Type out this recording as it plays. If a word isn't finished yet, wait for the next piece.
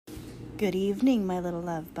Good evening, my little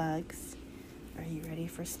love bugs. Are you ready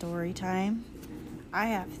for story time? I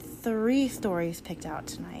have 3 stories picked out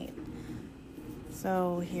tonight.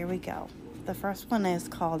 So here we go. The first one is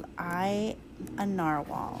called I, a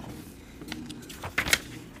Narwhal.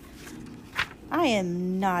 I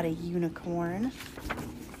am not a unicorn.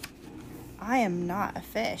 I am not a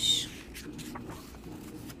fish.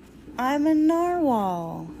 I'm a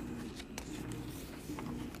narwhal.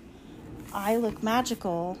 I look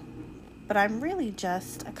magical, but I'm really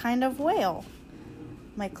just a kind of whale.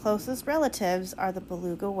 My closest relatives are the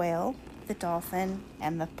beluga whale, the dolphin,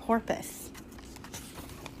 and the porpoise.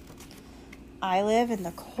 I live in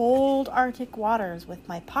the cold Arctic waters with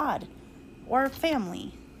my pod, or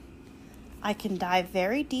family. I can dive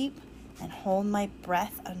very deep and hold my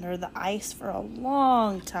breath under the ice for a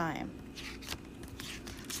long time.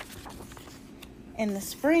 In the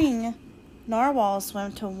spring, narwhals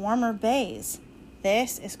swim to warmer bays.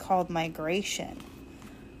 This is called migration.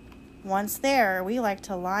 Once there, we like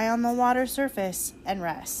to lie on the water surface and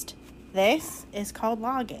rest. This is called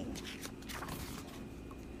logging.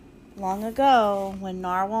 Long ago, when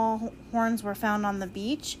narwhal horns were found on the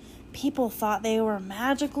beach, people thought they were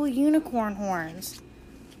magical unicorn horns.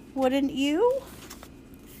 Wouldn't you?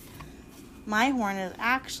 My horn is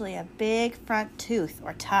actually a big front tooth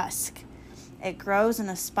or tusk. It grows in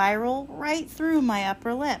a spiral right through my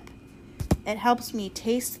upper lip. It helps me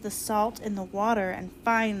taste the salt in the water and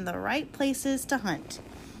find the right places to hunt.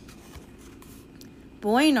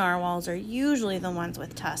 Boy narwhals are usually the ones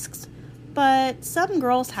with tusks, but some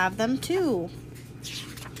girls have them too.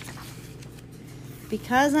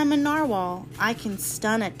 Because I'm a narwhal, I can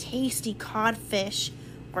stun a tasty codfish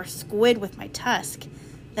or squid with my tusk,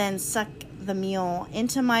 then suck the meal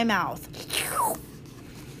into my mouth.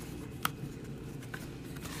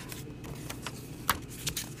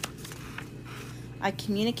 I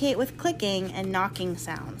communicate with clicking and knocking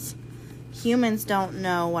sounds. Humans don't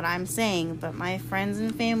know what I'm saying, but my friends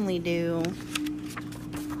and family do.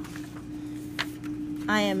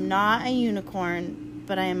 I am not a unicorn,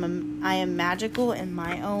 but I am magical in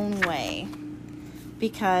my own way.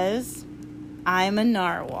 Because I'm a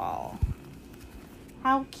narwhal.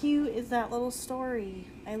 How cute is that little story?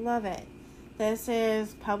 I love it. This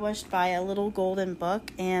is published by A Little Golden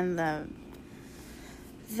Book, and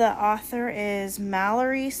the author is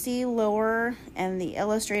Mallory C. Lower, and the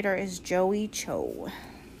illustrator is Joey Cho.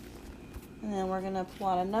 And then we're going to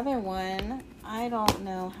plot another one. I don't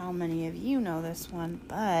know how many of you know this one,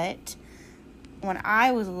 but when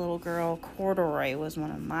I was a little girl, Corduroy was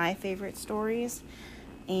one of my favorite stories.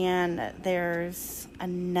 And there's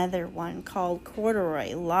another one called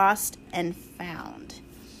Corduroy, Lost and Found.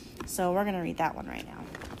 So we're going to read that one right now.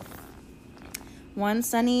 One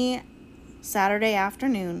sunny Saturday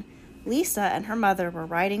afternoon, Lisa and her mother were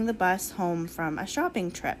riding the bus home from a shopping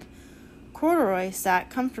trip. Corduroy sat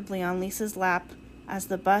comfortably on Lisa's lap as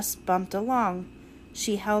the bus bumped along.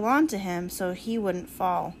 She held on to him so he wouldn't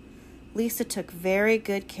fall. Lisa took very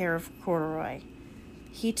good care of Corduroy.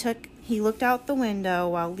 He looked out the window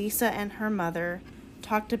while Lisa and her mother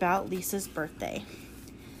talked about Lisa's birthday.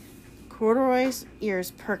 Corduroy's ears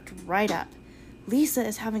perked right up. Lisa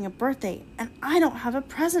is having a birthday, and I don't have a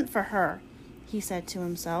present for her, he said to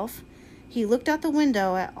himself. He looked out the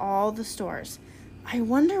window at all the stores. I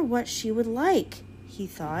wonder what she would like, he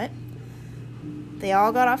thought. They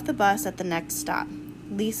all got off the bus at the next stop.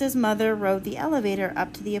 Lisa's mother rode the elevator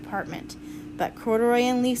up to the apartment, but Corduroy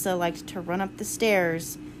and Lisa liked to run up the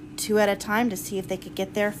stairs 2 at a time to see if they could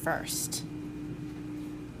get there first.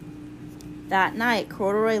 That night,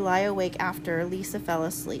 Corduroy lay awake after Lisa fell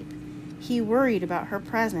asleep. He worried about her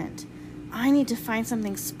present. I need to find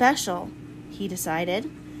something special, he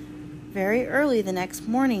decided. Very early the next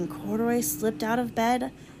morning, Corduroy slipped out of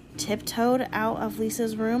bed, tiptoed out of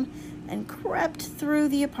Lisa's room, and crept through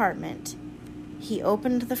the apartment. He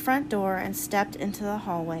opened the front door and stepped into the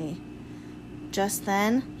hallway. Just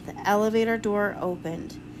then, the elevator door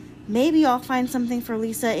opened. Maybe I'll find something for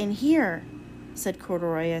Lisa in here, said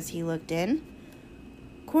Corduroy as he looked in.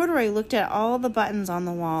 Corduroy looked at all the buttons on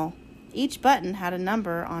the wall. Each button had a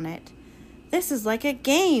number on it. This is like a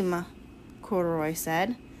game, Corduroy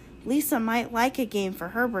said. Lisa might like a game for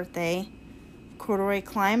her birthday. Corduroy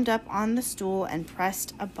climbed up on the stool and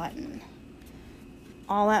pressed a button.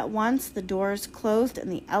 All at once, the doors closed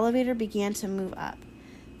and the elevator began to move up.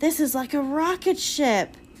 This is like a rocket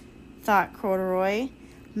ship, thought Corduroy.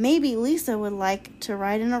 Maybe Lisa would like to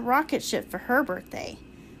ride in a rocket ship for her birthday.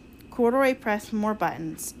 Corduroy pressed more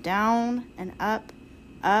buttons. Down and up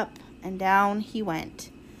and down he went.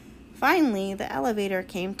 Finally, the elevator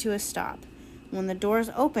came to a stop. When the doors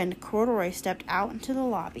opened, Corduroy stepped out into the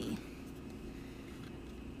lobby.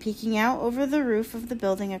 Peeking out over the roof of the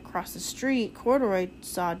building across the street, Corduroy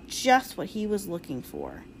saw just what he was looking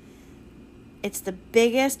for. "It's the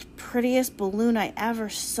biggest, prettiest balloon I ever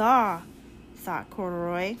saw," thought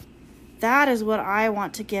Corduroy. "That is what I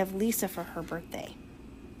want to give Lisa for her birthday."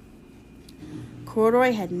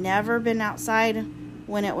 Corduroy had never been outside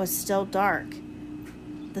when it was still dark.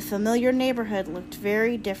 The familiar neighborhood looked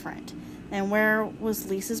very different. And where was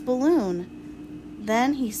Lisa's balloon?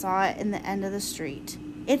 Then he saw it in the end of the street.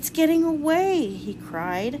 "It's getting away," he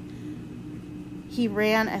cried. He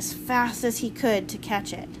ran as fast as he could to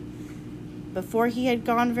catch it. Before he had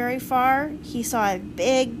gone very far, he saw a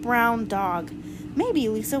big brown dog. Maybe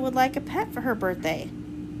Lisa would like a pet for her birthday,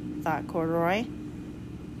 thought Corduroy.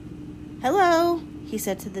 "Hello," he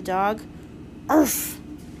said to the dog. "Arf!"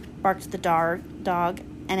 barked the dog,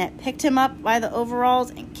 and it picked him up by the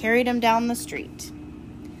overalls and carried him down the street.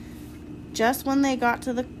 Just when they got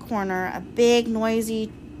to the corner, a big,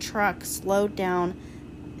 noisy truck slowed down,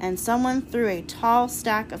 and someone threw a tall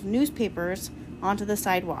stack of newspapers onto the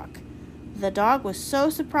sidewalk. The dog was so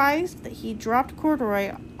surprised that he dropped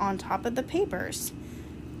Corduroy on top of the papers.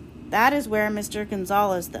 That is where Mr.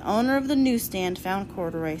 Gonzalez, the owner of the newsstand, found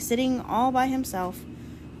Corduroy sitting all by himself.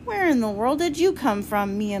 "Where in the world did you come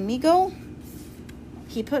from, mi amigo?"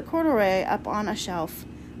 He put Corduroy up on a shelf.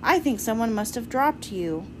 "I think someone must have dropped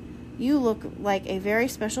you. You look like a very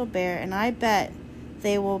special bear, and I bet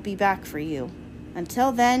they will be back for you.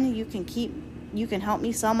 Until then, you can help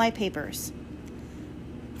me sell my papers."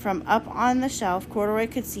 From up on the shelf, Corduroy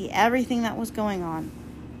could see everything that was going on.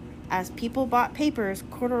 As people bought papers,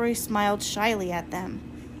 Corduroy smiled shyly at them.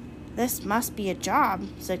 "This must be a job,"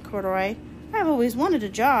 said Corduroy. "I've always wanted a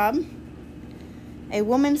job." A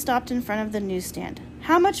woman stopped in front of the newsstand.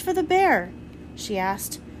 "How much for the bear?" she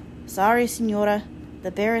asked. "Sorry, Senora, the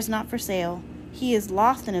bear is not for sale. He is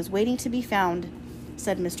lost and is waiting to be found,"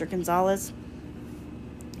 said Mr. Gonzalez.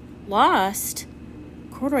 Lost?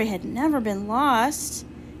 Corduroy had never been lost.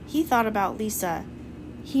 He thought about Lisa.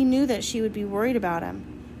 He knew that she would be worried about him.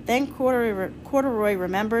 Then Corduroy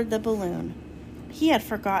remembered the balloon. He had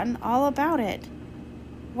forgotten all about it.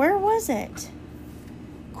 Where was it?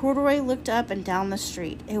 Corduroy looked up and down the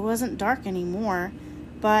street. It wasn't dark anymore,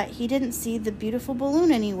 but he didn't see the beautiful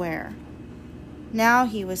balloon anywhere. Now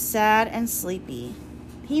he was sad and sleepy.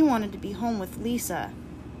 He wanted to be home with Lisa.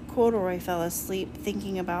 Corduroy fell asleep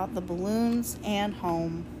thinking about the balloons and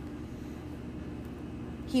home.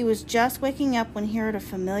 He was just waking up when he heard a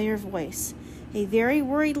familiar voice. A very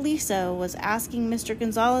worried Lisa was asking Mr.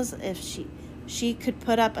 Gonzalez if she could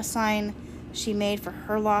put up a sign she made for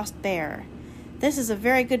her lost bear. "This is a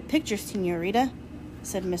very good picture, Senorita,"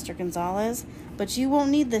 said Mr. Gonzalez, "but you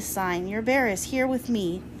won't need this sign. Your bear is here with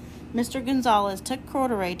me." Mr. Gonzalez took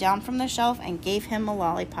Corduroy down from the shelf and gave him a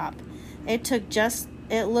lollipop. It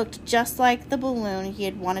looked just like the balloon he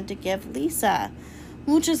had wanted to give Lisa.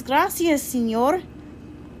 "Muchas gracias, senor,"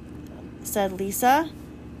 said Lisa.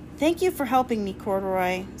 "Thank you for helping me,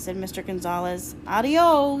 Corduroy," said Mr. Gonzalez.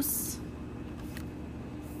 "Adios."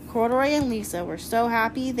 Corduroy and Lisa were so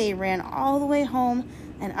happy they ran all the way home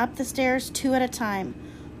and up the stairs 2 at a time.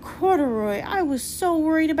 "Corduroy, I was so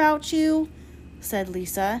worried about you," said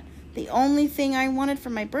Lisa. "The only thing I wanted for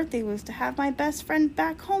my birthday was to have my best friend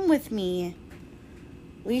back home with me."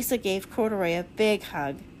 Lisa gave Corduroy a big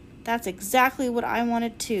hug. "That's exactly what I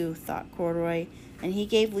wanted too," thought Corduroy, and he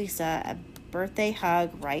gave Lisa a birthday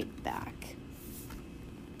hug right back.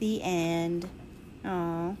 The end.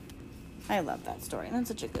 Oh, I love that story. That's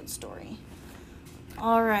such a good story.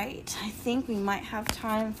 All right, I think we might have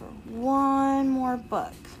time for one more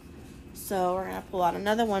book. So we're going to pull out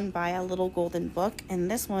another one by A Little Golden Book, and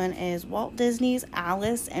this one is Walt Disney's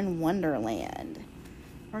Alice in Wonderland.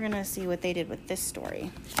 We're going to see what they did with this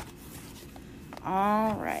story.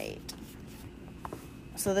 All right.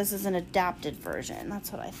 So this is an adapted version.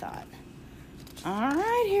 That's what I thought. All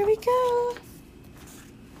right, here we go.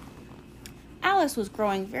 Alice was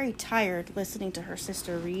growing very tired listening to her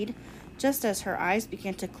sister read. Just as her eyes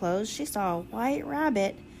began to close, she saw a white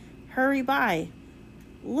rabbit hurry by.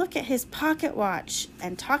 Look at his pocket watch,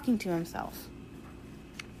 and talking to himself.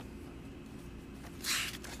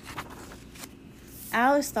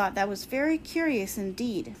 Alice thought that was very curious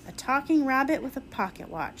indeed, a talking rabbit with a pocket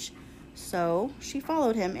watch. So she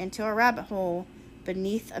followed him into a rabbit hole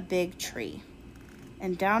beneath a big tree.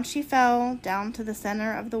 And down she fell, down to the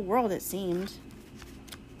center of the world, it seemed.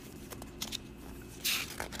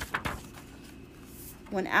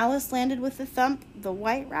 When Alice landed with a thump, the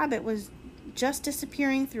white rabbit was just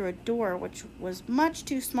disappearing through a door which was much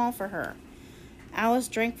too small for her. Alice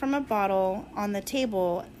drank from a bottle on the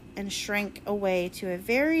table and shrank away to a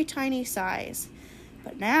very tiny size.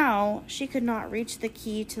 But now she could not reach the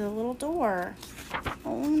key to the little door.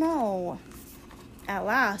 Oh no. At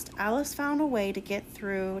last, Alice found a way to get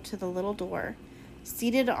through to the little door.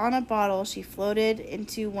 Seated on a bottle, she floated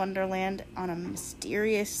into Wonderland on a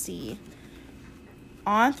mysterious sea.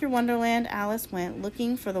 On through Wonderland Alice went,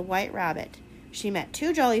 looking for the White Rabbit. She met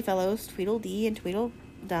two jolly fellows, Tweedledee and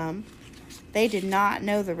Tweedledum. They did not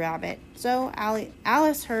know the rabbit, so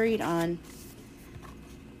Alice hurried on.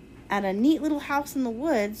 At a neat little house in the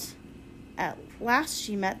woods, at last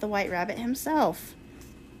she met the White Rabbit himself.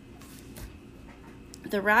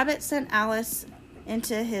 The rabbit sent Alice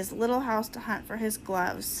into his little house to hunt for his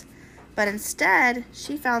gloves, but instead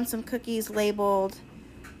she found some cookies labeled,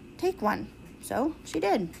 "Take one." So she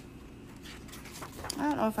did. I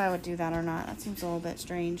don't know if I would do that or not. That seems a little bit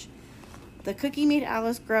strange. The cookie made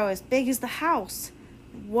Alice grow as big as the house.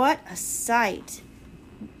 What a sight!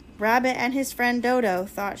 Rabbit and his friend Dodo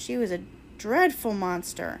thought she was a dreadful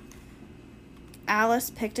monster. Alice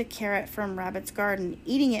picked a carrot from Rabbit's garden.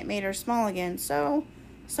 Eating it made her small again, so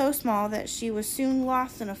small that she was soon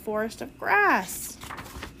lost in a forest of grass.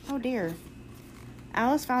 Oh dear.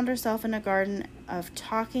 Alice found herself in a garden of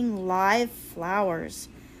talking live flowers.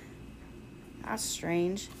 That's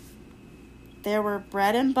strange. There were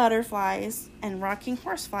bread and butterflies and rocking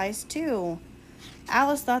horseflies too.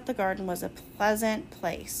 Alice thought the garden was a pleasant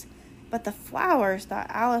place, but the flowers thought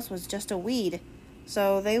Alice was just a weed,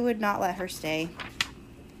 so they would not let her stay.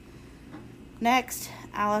 Next,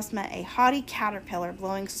 Alice met a haughty caterpillar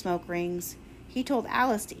blowing smoke rings. He told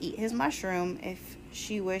Alice to eat his mushroom if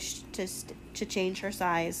she wished to change her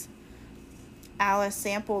size. Alice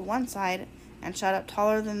sampled one side and shot up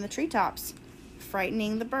taller than the treetops,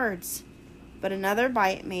 frightening the birds. But another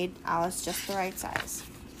bite made Alice just the right size.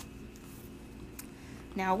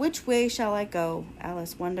 Now, which way shall I go?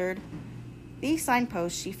 Alice wondered. These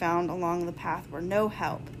signposts she found along the path were no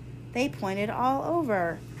help. They pointed all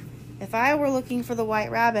over. If I were looking for the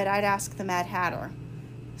White Rabbit, I'd ask the Mad Hatter,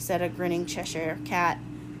 said a grinning Cheshire cat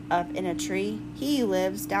up in a tree. He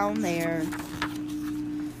lives down there.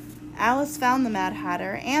 Alice found the Mad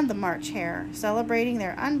Hatter and the March Hare celebrating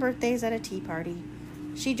their unbirthdays at a tea party.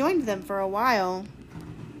 She joined them for a while.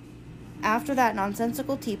 After that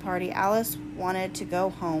nonsensical tea party, Alice wanted to go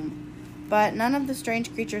home, but none of the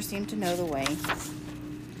strange creatures seemed to know the way.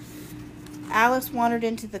 Alice wandered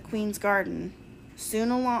into the Queen's garden.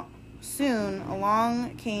 Soon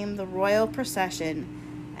along came the royal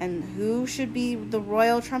procession, and who should be the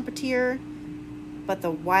royal trumpeter but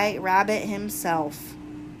the White Rabbit himself.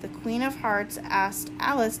 The Queen of Hearts asked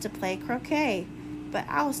Alice to play croquet, but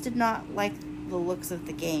Alice did not like the looks of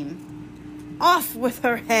the game. "Off with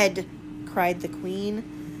her head!" cried the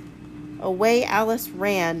Queen. Away Alice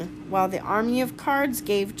ran, while the army of cards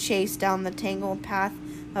gave chase down the tangled path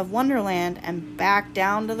of Wonderland and back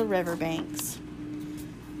down to the riverbanks.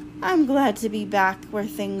 "I'm glad to be back where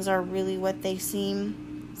things are really what they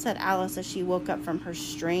seem," said Alice as she woke up from her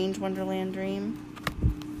strange Wonderland dream.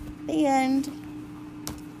 The end.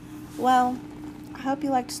 Well, I hope you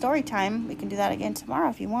liked story time. We can do that again tomorrow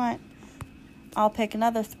if you want. I'll pick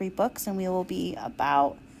another 3 books and we will be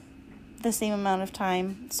about the same amount of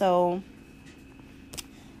time. So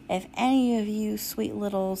if any of you sweet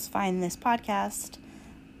littles find this podcast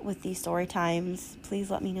with these story times, please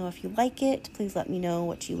let me know if you like it. Please let me know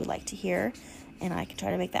what you would like to hear, and I can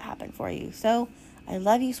try to make that happen for you. So I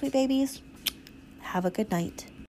love you, sweet babies. Have a good night.